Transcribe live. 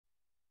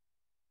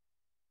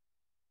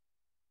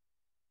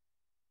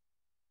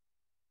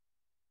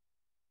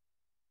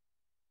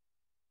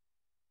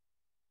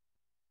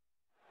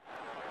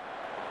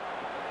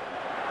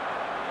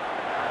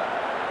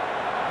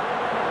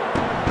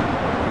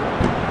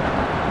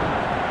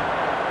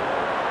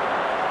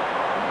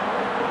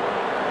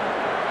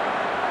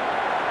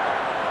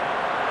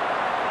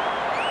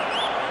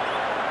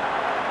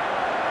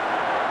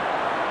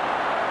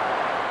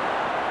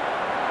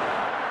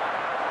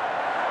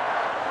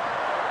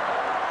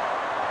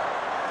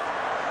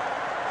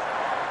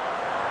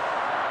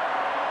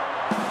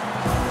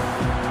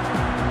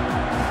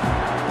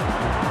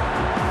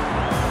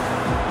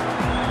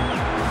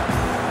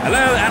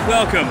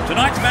welcome.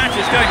 Tonight's match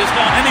is going to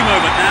start any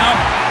moment now,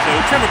 so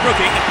Trevor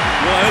Brooking,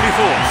 your early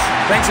thoughts.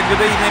 Thanks and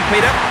good evening,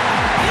 Peter.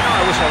 You know,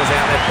 I wish I was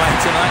out there playing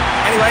tonight.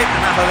 Anyway,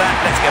 enough of that,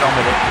 let's get on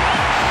with it.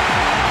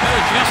 Well,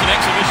 it's just an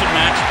exhibition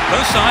match.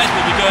 Both sides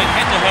will be going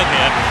head-to-head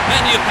here.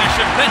 Plenty of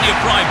passion, plenty of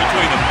pride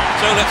between them.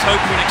 So let's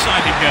hope for an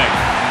exciting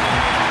game.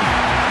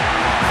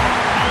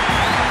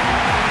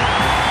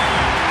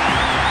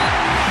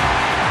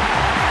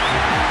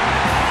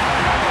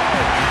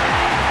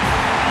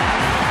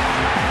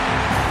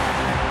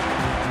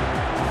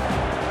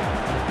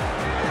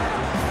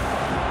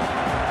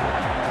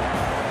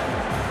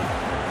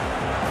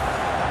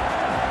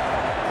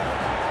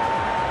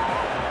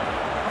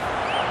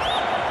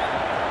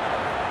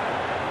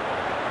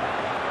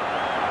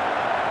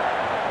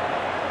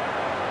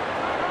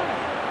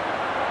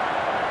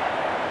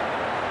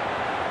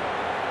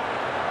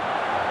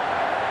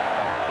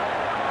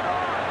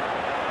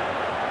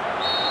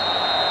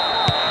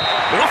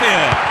 We're off here,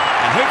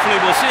 and hopefully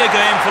we'll see a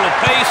game full of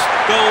pace,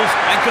 goals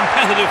and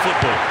competitive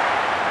football.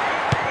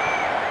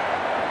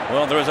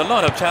 Well, there is a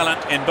lot of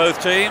talent in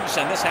both teams,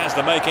 and this has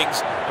the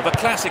makings of a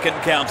classic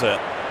encounter.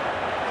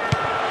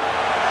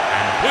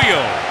 And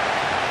Puyol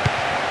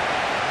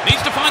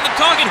needs to find the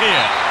target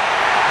here.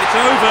 It's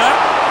over.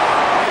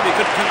 Maybe he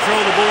couldn't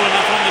control the ball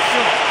enough on the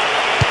shot.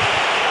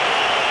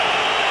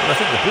 Well, I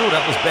think the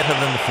build-up was better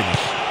than the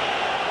finish.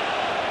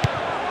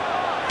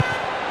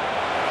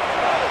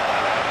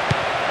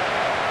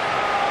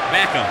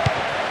 Back on.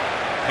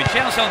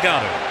 Michel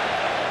Salgado.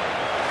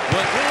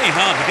 Worked really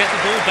hard to get the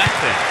ball back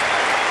there.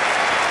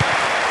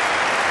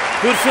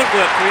 Good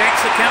footwork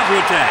creates the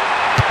counter-attack.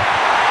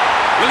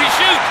 Will he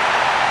shoot?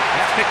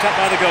 That's picked up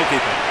by the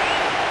goalkeeper.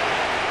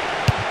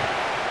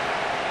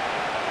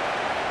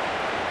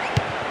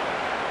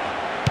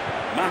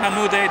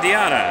 Mahamoude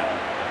Diarra.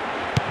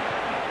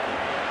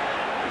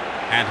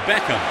 And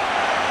Beckham.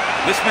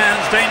 This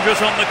man's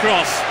dangerous on the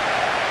cross.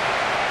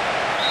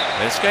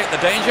 They escape the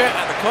danger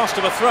at the cost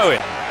of a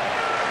throw-in.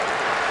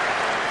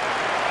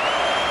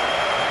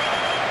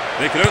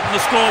 They could open the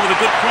score with a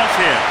good cross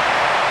here.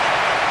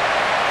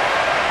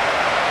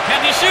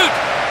 Can he shoot?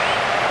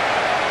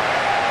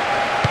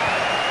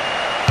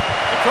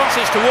 The cross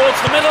is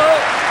towards the middle.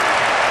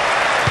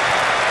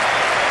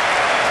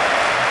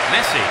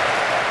 Messi.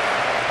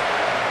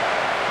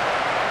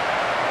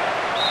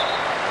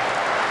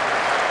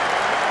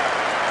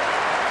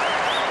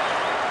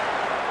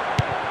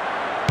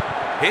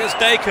 Here's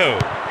Deco.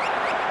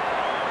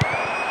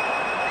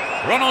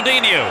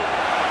 Ronaldinho.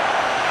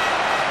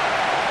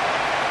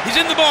 He's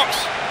in the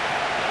box.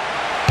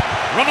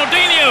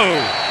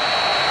 Ronaldinho.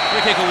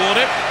 Free kick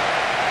awarded.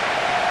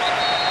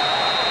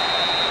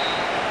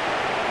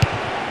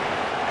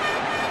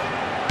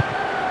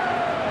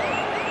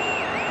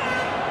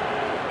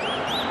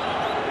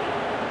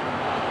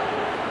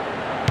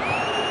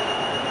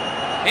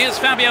 Here's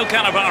Fabio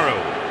Cannavaro.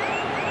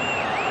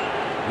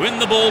 Win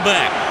the ball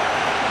back.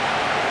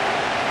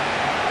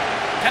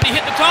 Can he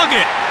hit the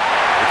target?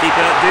 The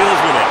keeper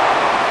deals with it.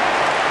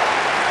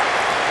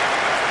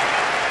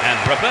 And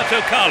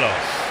Roberto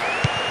Carlos.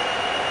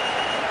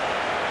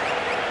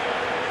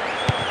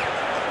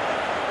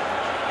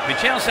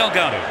 Michel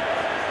Salgado.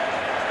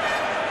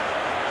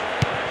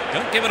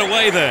 Don't give it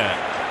away there.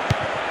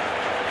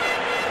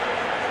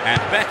 And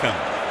Beckham.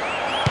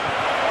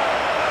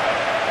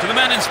 To the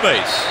man in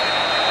space.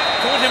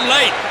 Caught him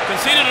late.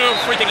 Conceded a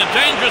freaking a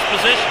dangerous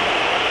position.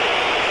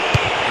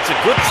 It's a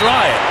good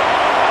try.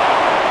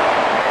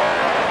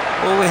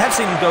 Well, we have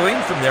seen him go in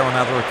from there on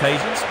other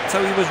occasions,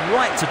 so he was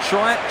right to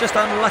try it, just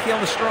unlucky on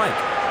the strike.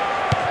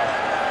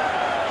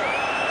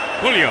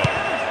 Julio.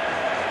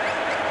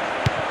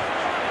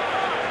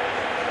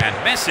 And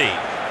Messi.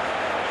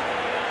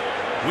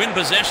 Win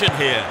possession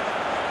here.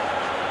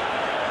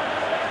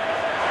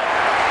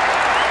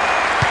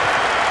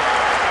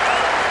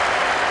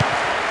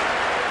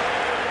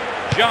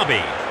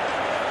 Xabi.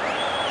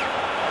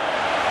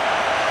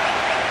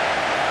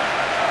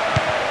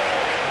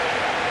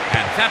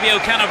 And Fabio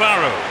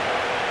Cannavaro.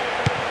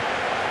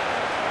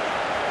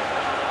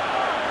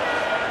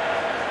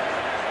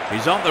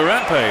 He's on the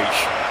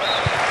rampage.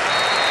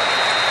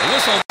 The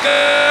whistle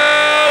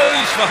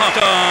goes for half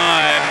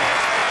time.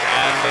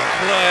 And the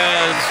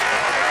players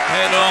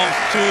head off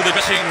to the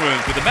dressing room,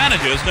 with the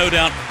managers no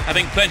doubt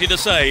having plenty to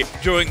say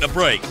during the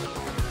break.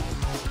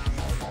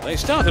 They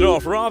started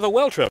off rather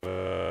well, Trevor.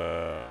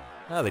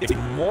 Oh, they're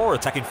getting more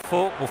attacking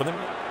football for them.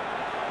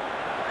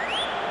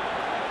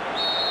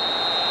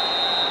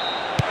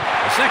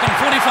 The second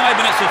 45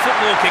 minutes of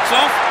football kicks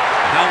off.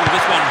 How will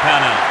this one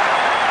pan out?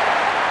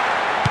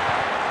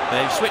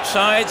 They've switched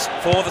sides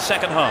for the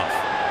second half.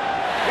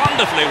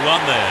 Wonderfully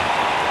won there.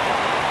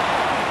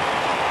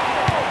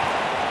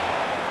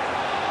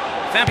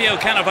 Fabio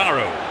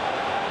Cannavaro.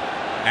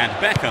 And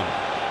Beckham.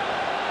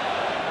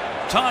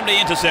 Timely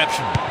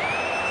interception.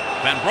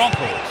 Van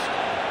Bronckhorst.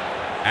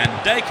 And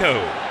Deco.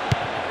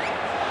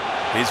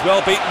 He's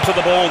well beaten to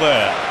the ball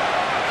there.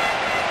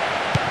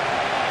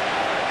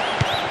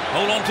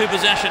 Hold on to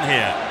possession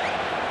here.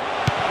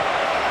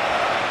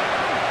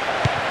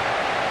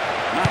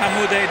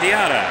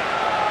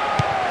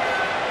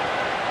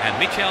 And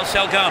Michel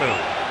Salgado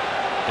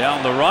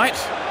down the right.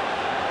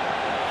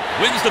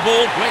 Wins the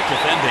ball, great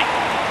defending.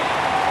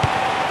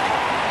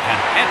 And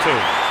Eto.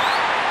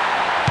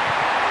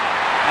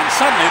 And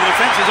suddenly the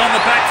defence is on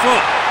the back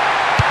foot.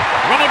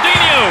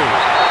 Ronaldinho.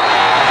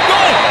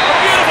 Goal! A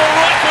beautiful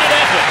right-foot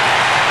effort.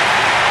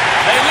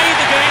 They lead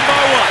the game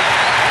by 1.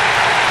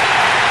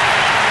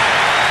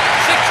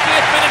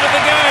 60th minute of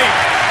the game.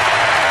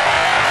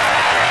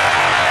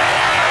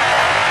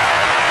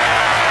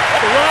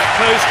 At the right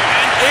post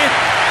and in.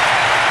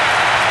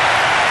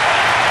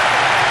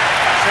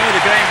 So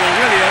the game will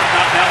really open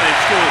up now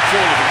they've scored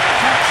two of them. I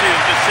can't see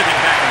them just sitting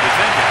back and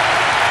defending.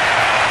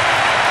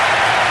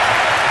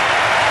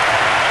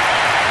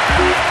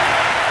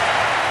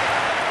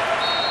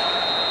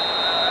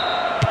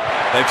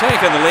 They've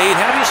taken the lead.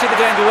 How do you see the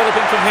game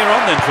developing from here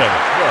on then, Trevor?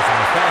 Well, from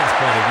the fans'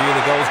 point of view,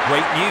 the goal's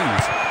great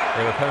news.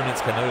 Their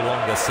opponents can no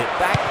longer sit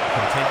back,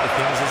 content with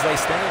things as they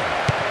stand.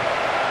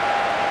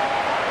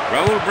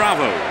 Raul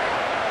Bravo.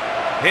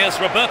 Here's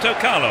Roberto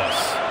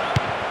Carlos.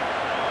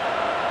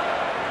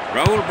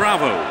 Raul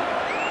Bravo.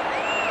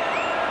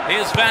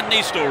 Here's Van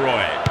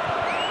Nistelrooy.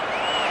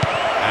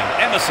 And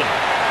Emerson.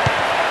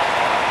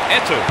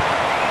 Eto.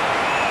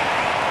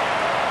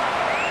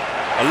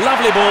 A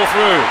lovely ball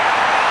through.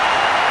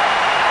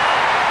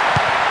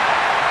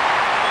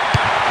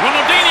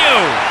 Ronaldinho.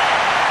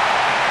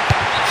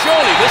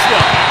 Surely this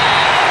one.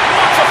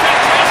 What a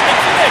fantastic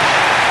finish.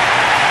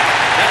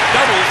 That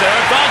doubles their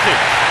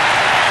advantage.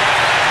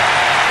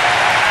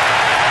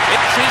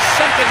 It's his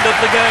second of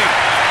the game.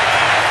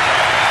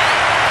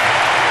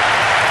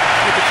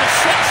 You could just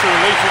sense the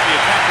relief of the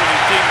attacker and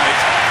his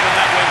teammates when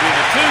that went in.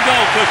 A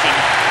 2-goal cushion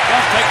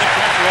does take the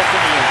pressure off the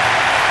Milan.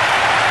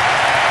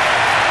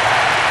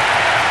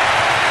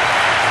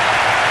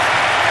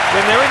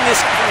 When they're in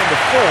this kind of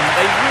form,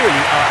 they really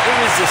are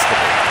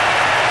irresistible.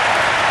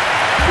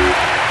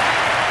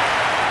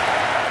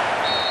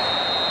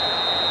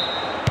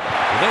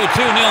 Although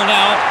 2-0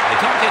 now, they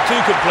can't get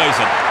too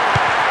complacent.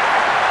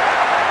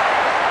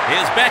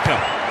 Here's Beckham.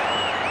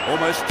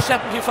 Almost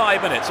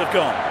 75 minutes have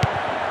gone.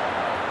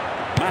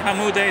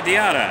 Mahmoud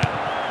Diarra.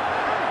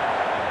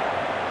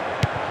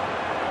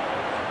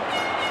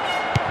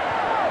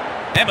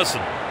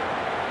 Emerson.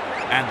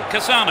 And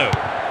Cassano.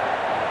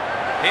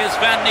 Here's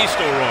Van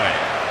Nistelrooy.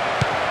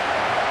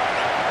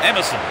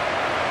 Emerson.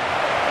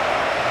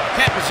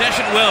 Kept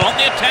possession well on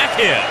the attack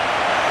here.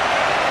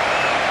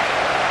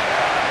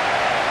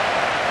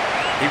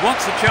 He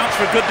wants a chance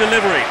for a good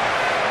delivery.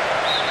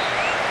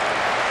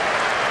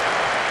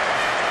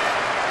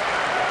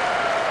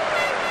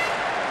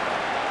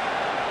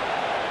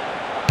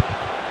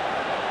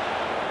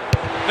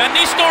 Van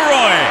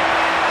Nistelrooy.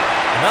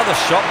 Another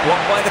shot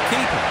blocked by the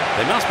keeper.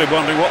 They must be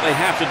wondering what they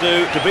have to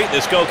do to beat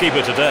this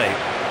goalkeeper today.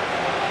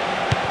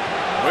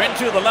 We're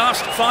into the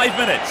last 5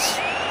 minutes.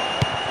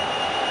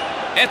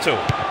 Eto.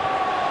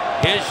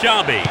 Here's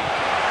Xabi.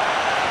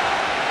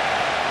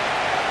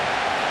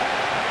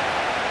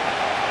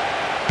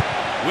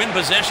 Win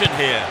possession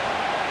here.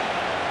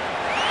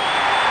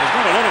 There's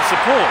not a lot of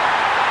support.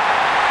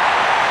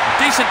 A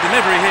decent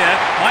delivery here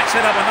might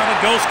set up another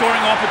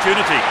goal-scoring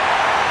opportunity.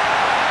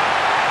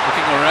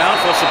 Looking around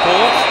for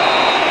support.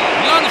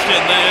 Lunged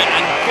in there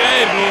and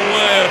gave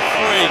away a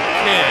free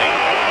kick.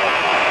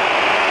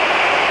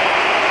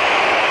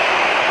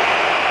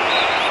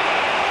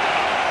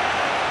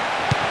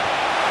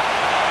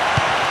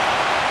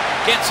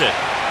 Gets it.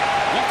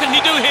 What can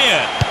he do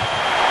here?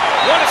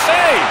 What a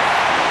save!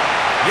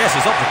 Yes,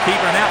 he's off the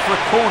keeper and out for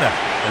a corner.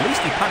 At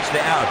least he punched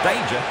it out of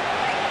danger.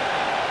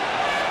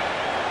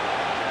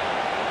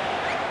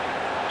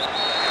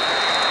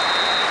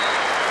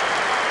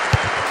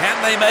 Can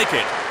they make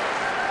it?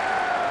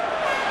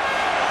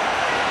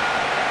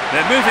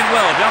 They're moving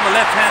well down the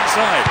left-hand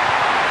side.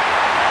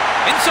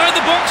 Inside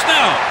the box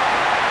now.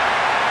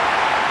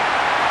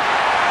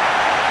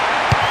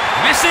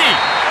 Messi.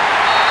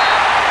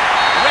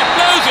 Ref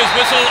blows his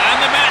whistle and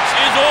the match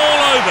is all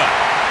over.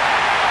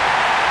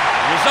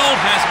 The result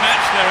has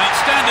matched their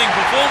outstanding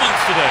performance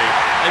today.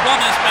 They won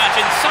this match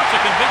in such a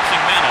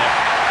convincing manner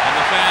and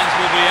the fans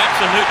will be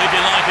absolutely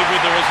delighted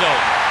with the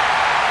result.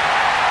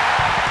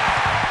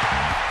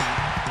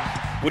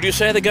 Would you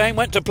say the game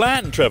went to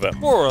plan, Trevor?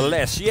 More or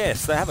less,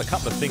 yes. They have a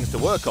couple of things to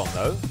work on,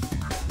 though.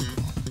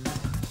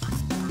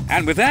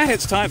 And with that,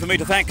 it's time for me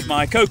to thank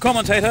my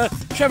co-commentator,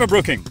 Trevor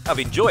Brooking. I've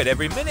enjoyed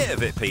every minute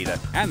of it, Peter.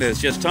 And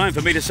it's just time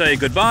for me to say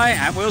goodbye,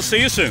 and we'll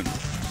see you soon.